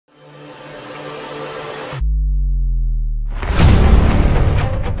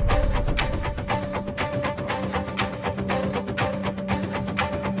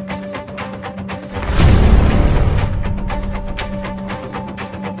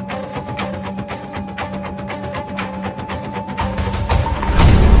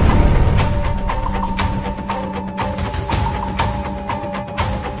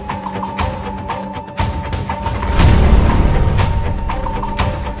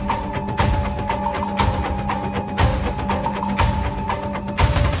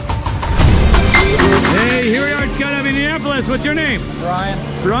Indianapolis. What's your name? Brian.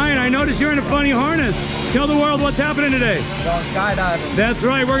 Brian, I noticed you're in a funny harness. Tell the world what's happening today. Going skydiving. That's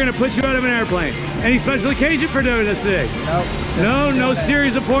right, we're gonna put you out of an airplane. Any special occasion for doing this today? Nope. No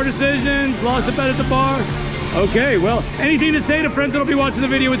series of poor decisions, lost a bet at the bar? Okay, well, anything to say to friends that'll be watching the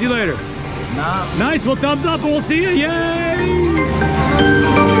video with you later? Nah. Nice, well thumbs up and we'll see you, yay!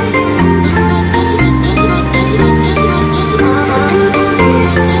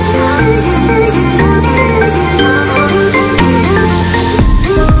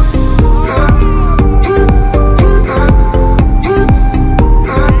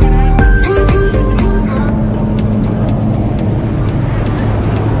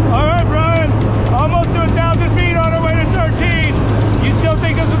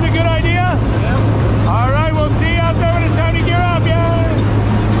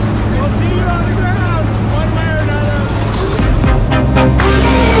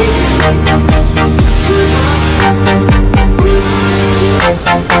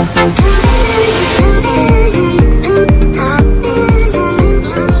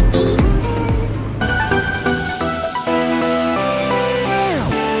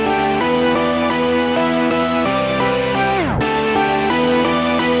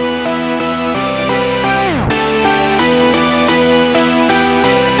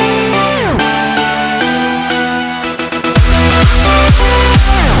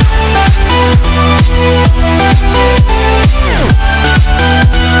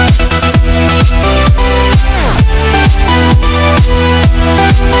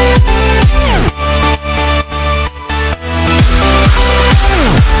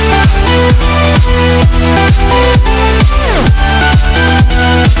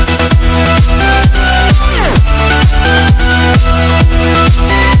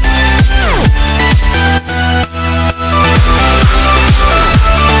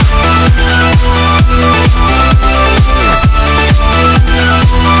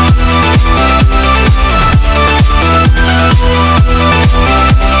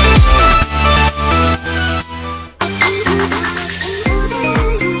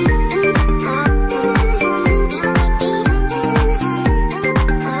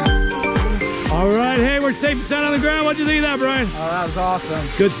 Safe and sound on the ground. What'd you think of that, Brian? Oh, that was awesome.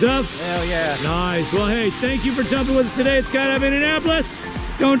 Good stuff? Hell yeah. Nice. Well, hey, thank you for jumping with us today at Skydive Indianapolis.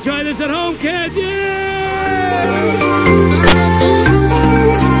 Don't try this at home, kids. Yeah!